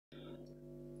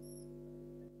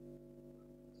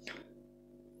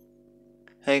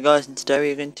Hey guys, and today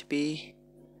we're going to be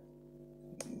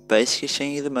basically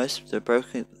showing you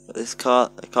this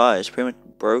car is pretty much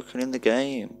broken in the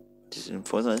game. Just in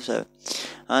Fortnite 7.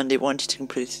 And it wanted to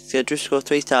complete the drift score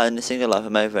 3,000 in a single lap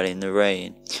of over in the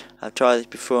rain. I've tried this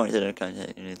before and it didn't count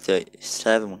in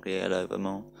 37 when we get over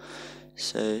more.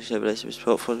 So let's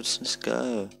report for let's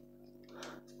go.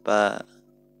 But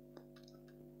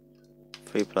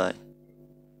free play.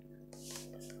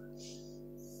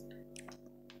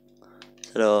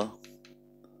 So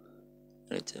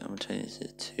I'm gonna change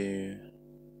it to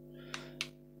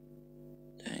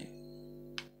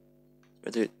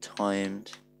we'll do it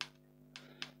timed.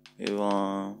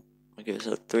 I'll give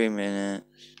it 3 minutes.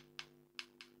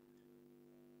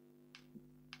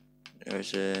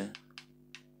 There's a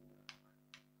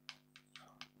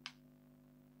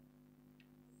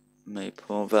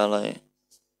Maple Valley.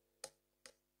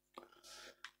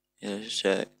 Yeah, let's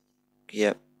check.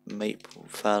 Yep, Maple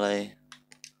Valley.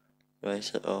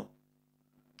 Raise it up.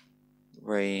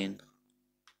 Rain.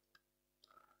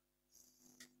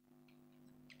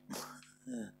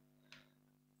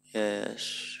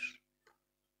 Yes.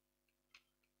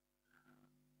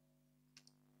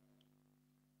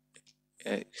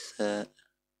 Exit.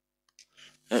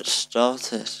 Let's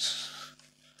start it.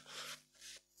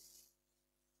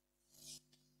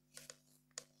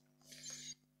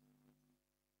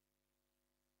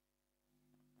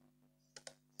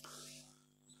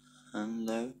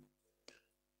 Hello.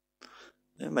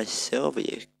 Where's my silver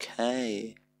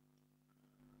UK?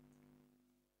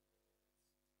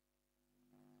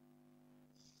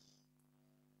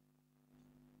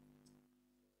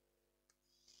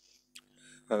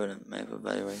 Revenant Maple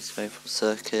Valley Race Maple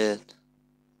Circuit.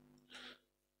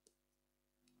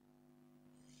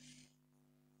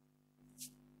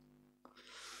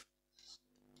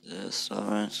 Yes,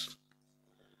 alright.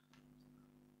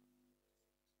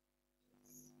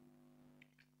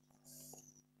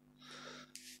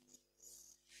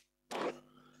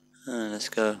 Let's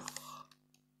go.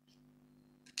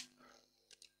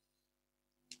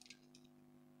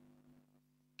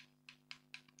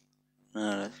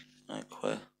 Let's not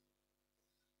quit.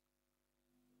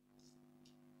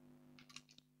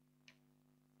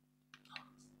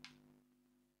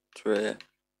 Three.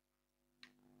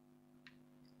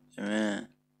 Man.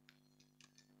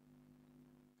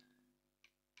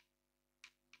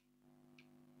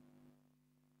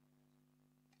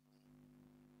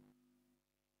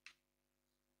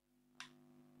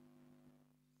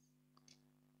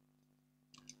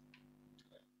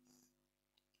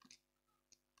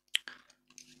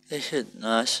 It shouldn't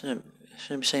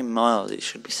be saying miles, it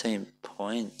should be saying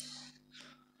points.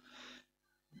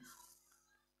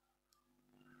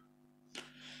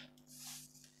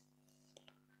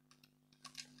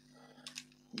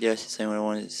 Yes, it's saying what I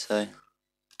wanted to say.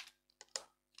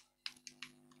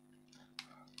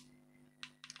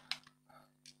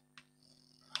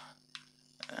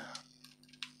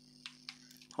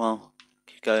 Come on,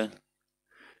 keep going.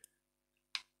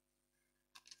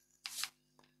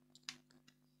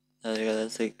 There you go,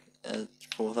 that's like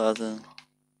 4,000.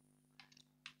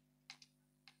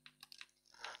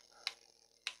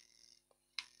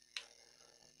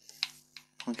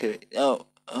 Okay,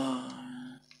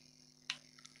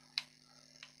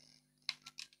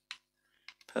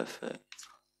 perfect.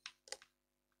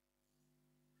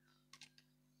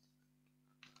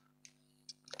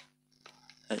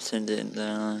 Let's send it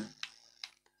down.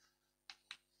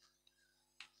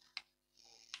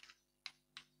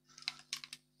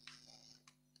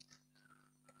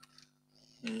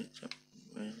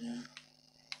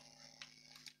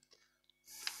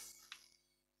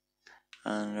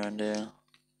 And around there.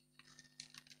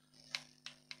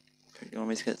 You want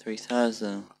me to get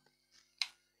 3,000?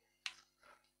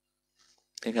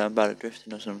 Think I'm bad at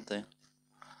drifting or something.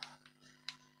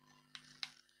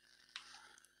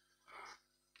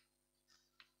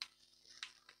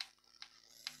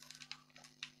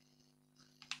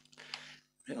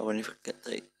 I wonder if I get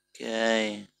the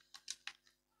game.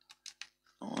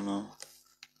 Oh no.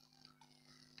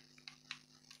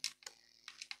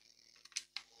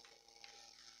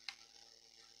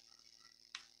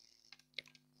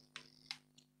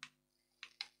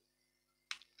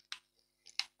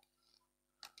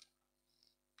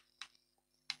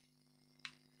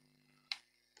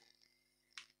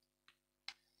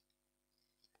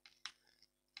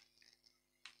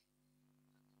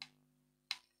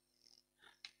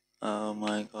 Oh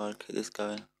my god, keep this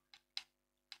going.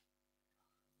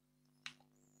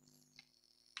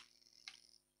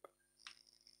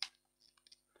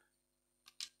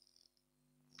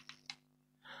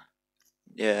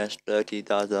 Yes,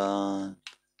 30,000.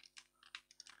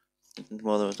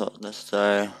 more than was not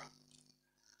necessary.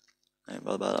 I ain't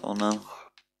bothered about that one now.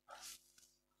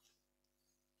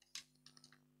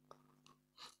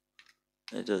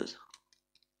 It does.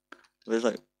 But it's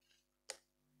like,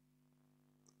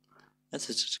 that's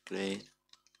just great.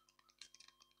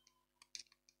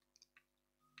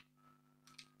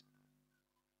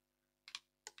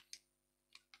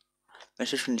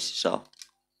 Let's just finish this off.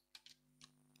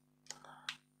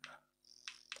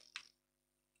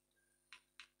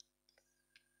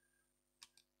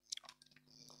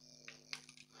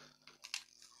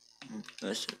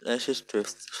 Let's just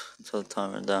drift until the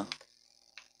timer runs down.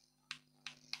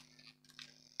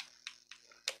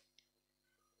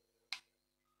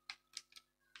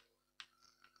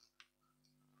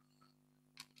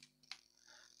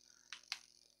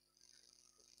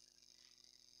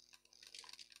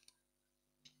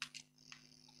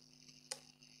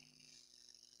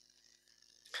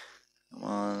 Come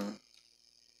on.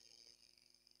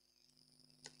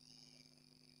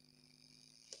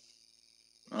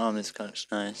 Oh, this guy's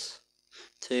nice.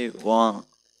 2, 1.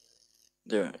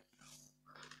 Do it.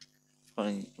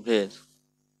 Fine, appeared.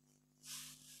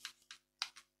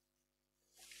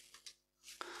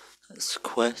 Let's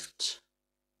quit.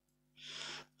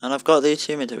 And I've got the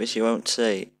achievement which you won't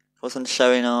see. Wasn't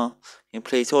showing our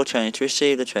complete all training to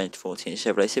receive the 2014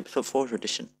 Chevrolet Super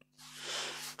edition.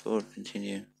 We'll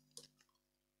continue.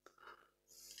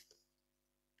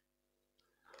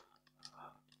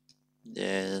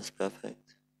 Yeah, that's perfect.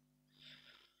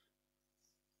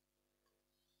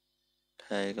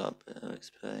 Okay, got a bit of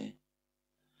XP.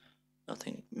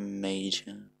 Nothing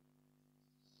major.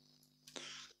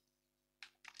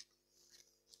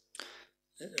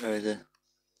 Where is it?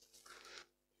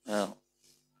 Oh.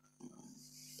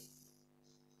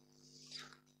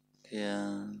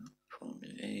 Yeah,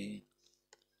 probably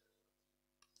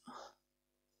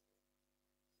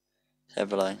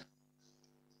Chevrolet.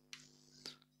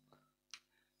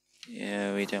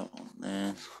 Yeah, we don't want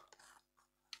that.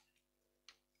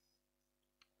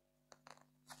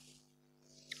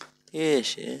 Yeah,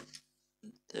 shit.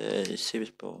 The Super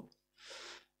Sport.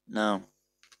 No.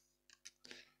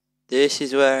 This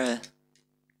is where.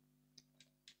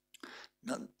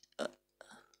 Not,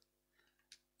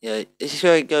 yeah, this is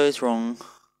where it goes wrong.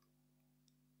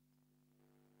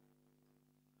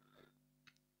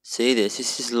 See this?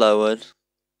 This is lowered.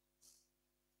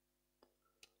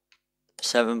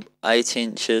 8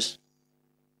 inches.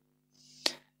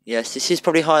 Yes, this is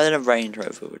probably higher than a Range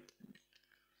Rover would.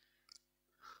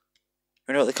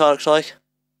 You know what the car looks like?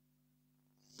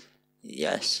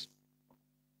 Yes.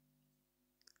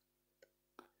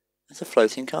 It's a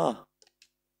floating car.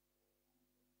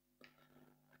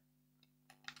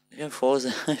 If you're going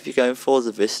Forza, if you're going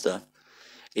Forza Vista,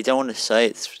 you don't want to say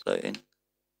it's floating.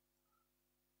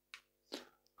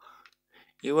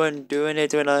 You weren't doing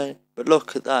it when I. But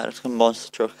look at that, it's a monster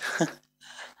truck.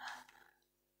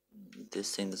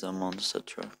 This thing is a monster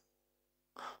truck.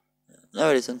 No,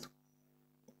 it isn't.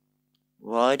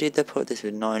 Why did they put this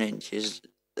with 9 inches?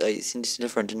 8 inches in the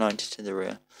front and 9 inches in the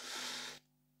rear.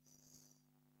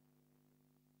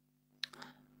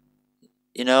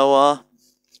 You know what?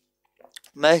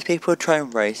 Most people try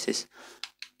and race this.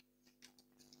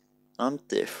 I'm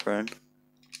different.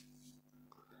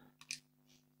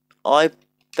 I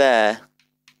bet.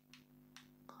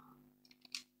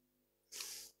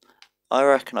 I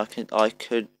reckon I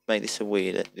could make this a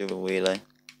wheelie, do a wheelie.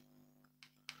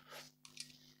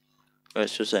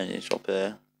 Let's just end it up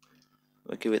here.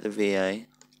 We'll give it the VA.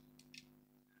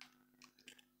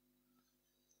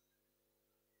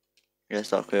 Yeah,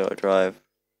 stock wheel drive.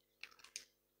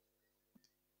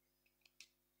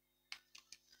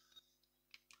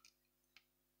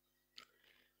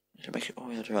 Should make it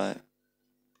all-wheel drive.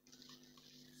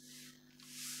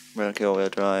 Make it all-wheel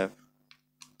drive.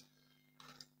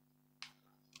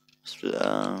 Split it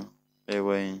out. Rear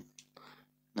wing.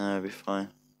 No, it'll be fine.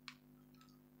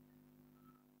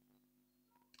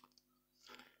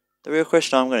 The real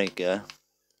question I'm gonna get.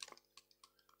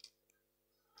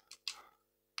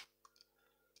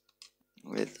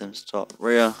 With them stop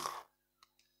rear.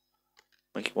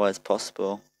 Make it wide as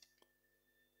possible.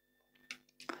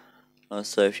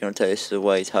 Also, if you want to take this to the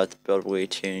ways how to build wheel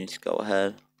tunes, go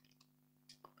ahead.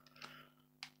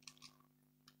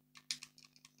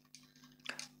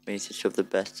 We need to shove the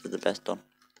best of the best on.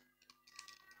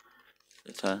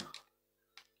 Okay.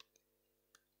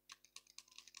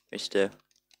 Which do.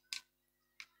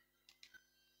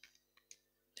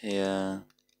 Yeah.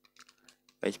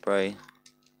 Race spray.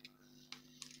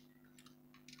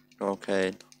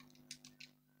 Arcade.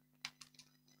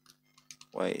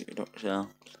 Wait, we don't sell.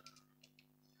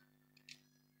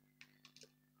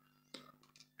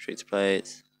 fix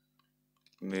plates,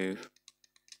 remove.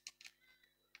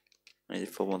 I need it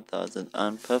for 1000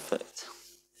 and perfect.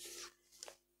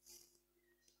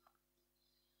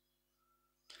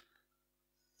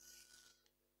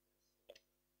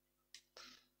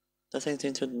 Nothing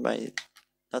seems to have made.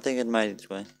 Nothing had made its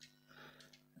way.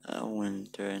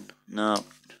 Wintering. No.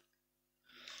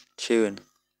 Chewing.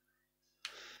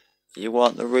 You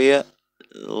want the rear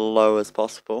low as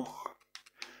possible.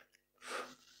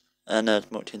 And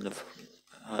as much in the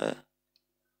higher.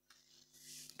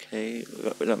 Okay,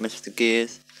 we don't miss the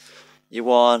gears. You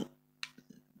want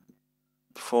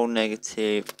full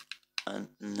negative and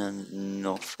then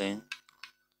nothing.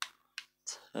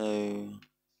 So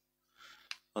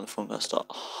on the front gotta start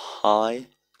high.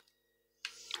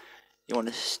 You want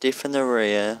to stiffen the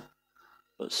rear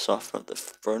but soften up the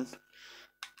front.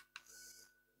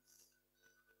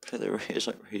 So the rear is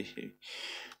like really,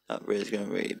 that rear is going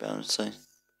to really bounce. So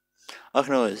I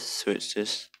can always switch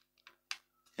this.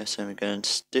 Yes, I'm going to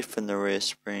stiffen the rear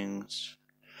springs,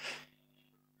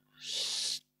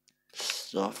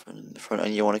 soften the front,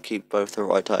 and you want to keep both the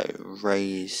right eye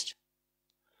raised.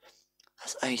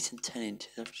 That's 8 and 10 inches.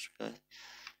 I've just realized.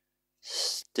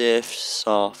 Stiff,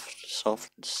 soft,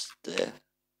 soft and stiff.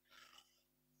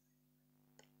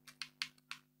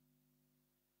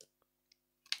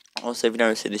 Also, if you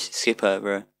notice this, skip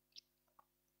over.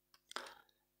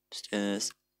 Just doing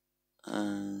this.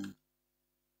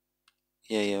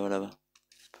 Yeah, whatever.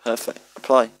 Perfect.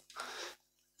 Apply.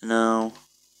 Now,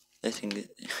 I think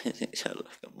it's like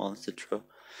a monster truck.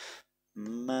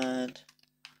 Mad.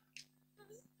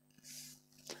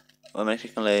 Well,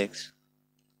 Mexican legs.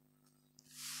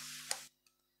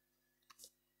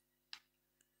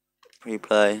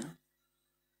 Replay.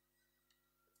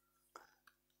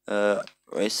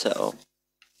 Race settle.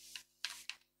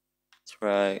 That's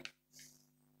right.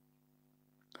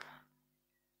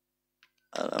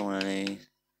 I don't want any.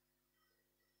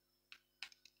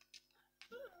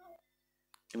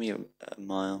 Give me a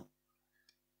mile.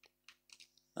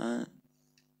 There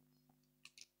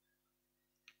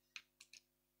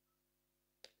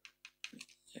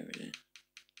we go.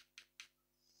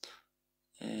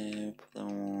 Put that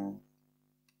on.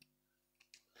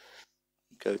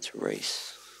 Go to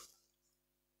race.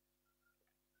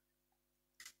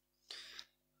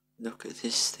 Look at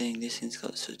this thing. This thing's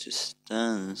got such a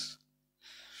stance.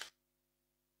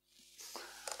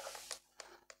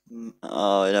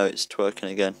 Oh no, it's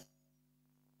twerking again.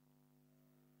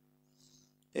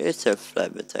 It's a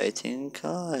levitating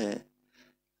car.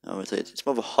 No, it's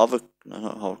more of a hover, no,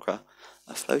 not a hovercraft,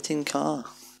 a floating car.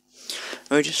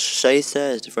 And it just stays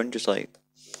there. The front just like,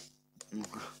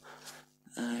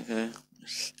 okay,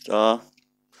 start.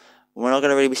 We're not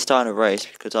gonna really be starting a race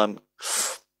because I'm.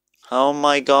 Oh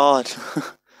my god.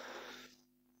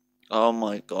 Oh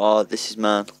my god, this is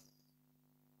man.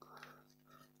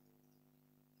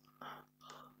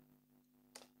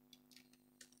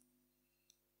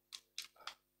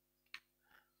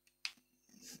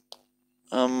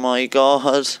 Oh my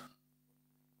god.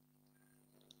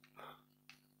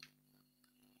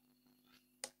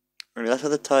 Really, that's what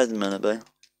the tires are meant to be.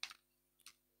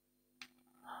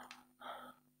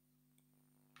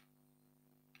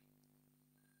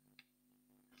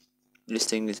 This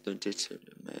thing is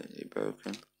legitimately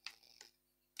broken.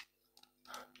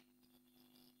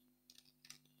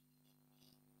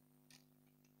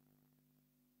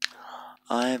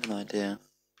 I have an idea.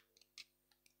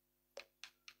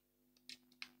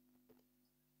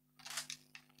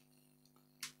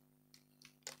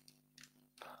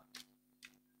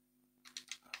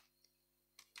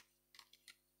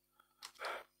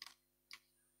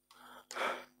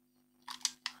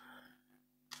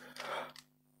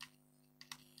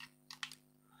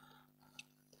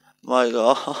 My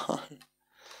god.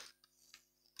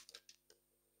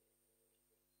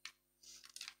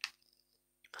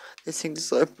 This thing's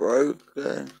so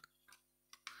broken. Look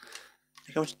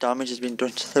how much damage has been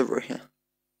done to the rear.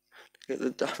 Look at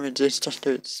the damage it's done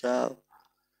to itself.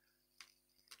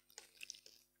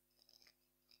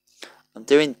 I'm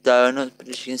doing donuts, but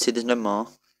as you can see, there's no more.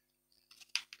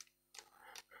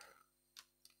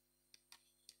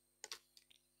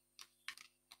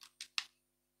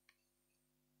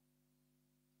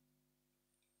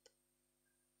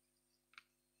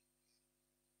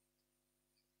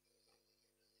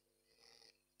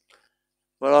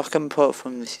 Well, I can put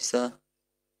from this is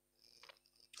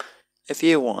if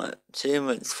you want too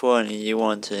much fun and you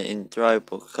want to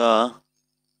enjoyable car,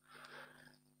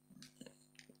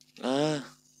 get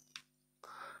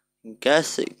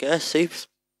the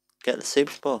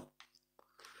super sport.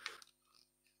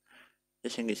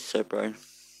 This thing is so brown.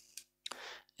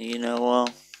 And you know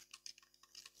what?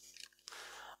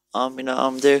 you know what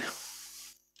I'm gonna do?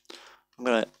 I'm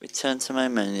gonna return to my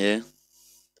menu,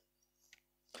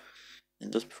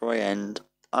 and just before I end,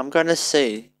 I'm gonna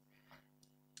see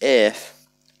if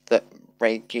the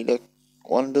regular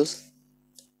one does.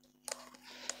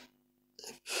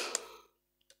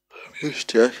 Used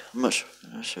to.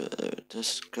 I should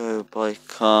just go by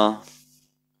car.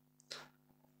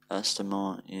 Aston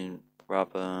Martin,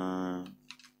 Brabham,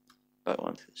 back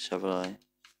one to the Chevrolet.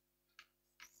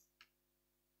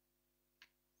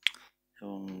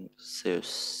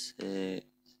 Seriously.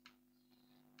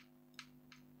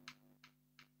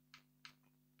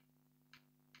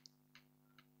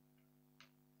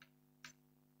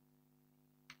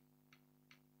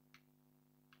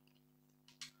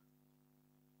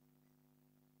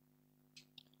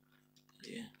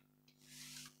 Yeah.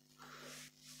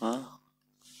 Well,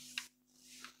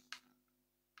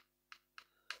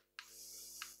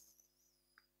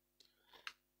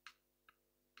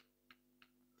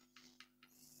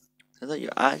 so that you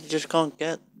actually just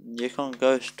you can't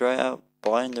go straight out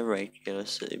buying the regular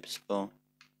City Spawn.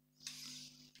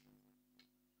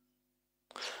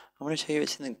 I'm gonna tell you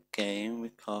it's in the game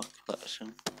with car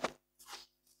collection.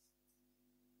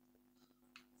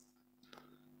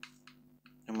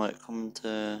 It might come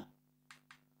to.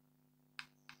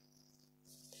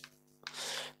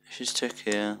 Just check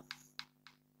here.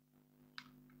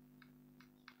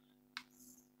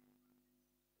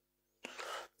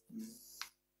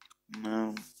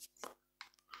 No.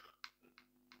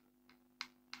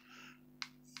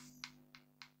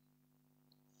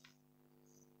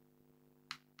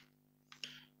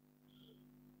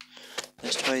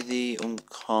 Let's try the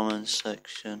uncommon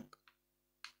section.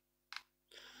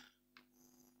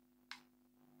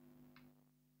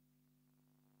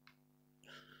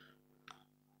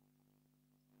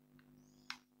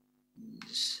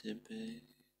 Civic,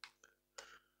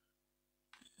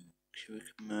 Cubic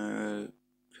Camaro,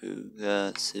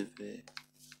 Cougar, Civic.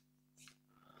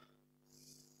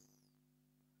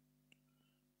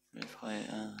 If I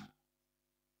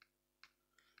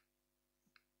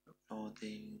all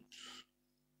these.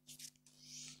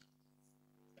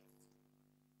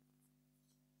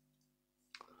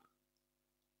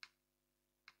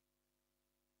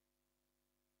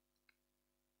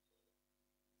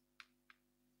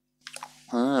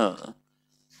 Oh,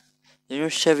 you know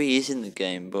Chevy is in the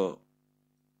game, but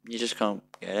you just can't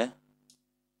get it.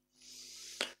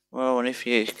 Well, and if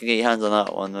you can get your hands on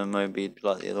that one, then maybe you'd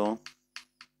like the other one.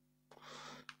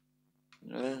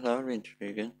 Yeah, that would be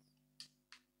intriguing.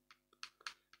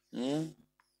 Yeah.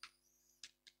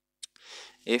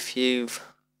 If you've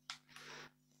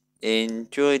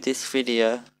enjoyed this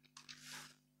video,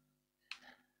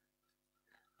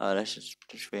 oh, let's just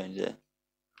re-end it.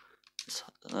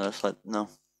 Let's like no.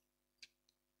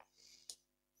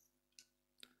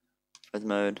 Red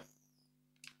mode.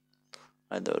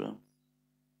 I don't know.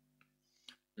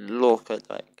 Look at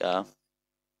that guy.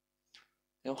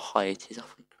 How high it is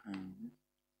off the ground.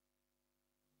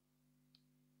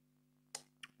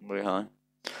 Very high.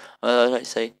 I'd like to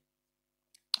say,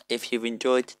 if you've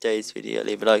enjoyed today's video,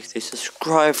 leave a like,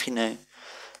 subscribe if you know.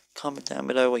 Comment down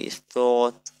below what you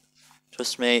thought.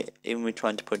 Trust me, even with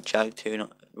trying to put Jag tune on,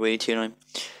 Wii tune on,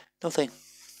 nothing.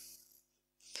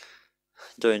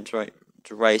 Doing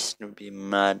racing would be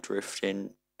mad, drifting,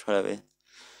 whatever.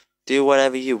 Do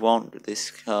whatever you want with this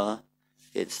car.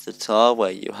 It's the car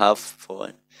where you have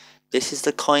fun. This is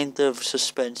the kind of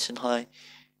suspension high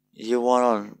you want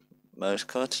on most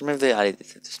cars. Just remember they added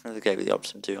this. Just remember they gave you the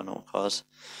option to on all cars.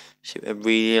 Shoot a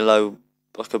really low,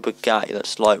 like a Bugatti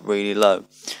that's like really low,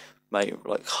 maybe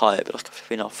like higher, but like a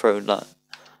flipping off-road, like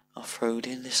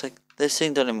off-roading. This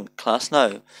thing done in class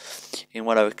now. In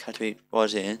whatever category it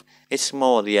was in, it's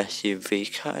more the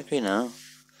SUV category now.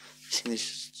 This thing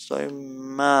is so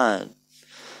mad.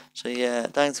 So yeah,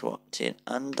 thanks for watching,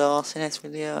 and I'll see you next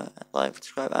video. Like,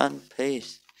 subscribe, and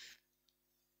peace.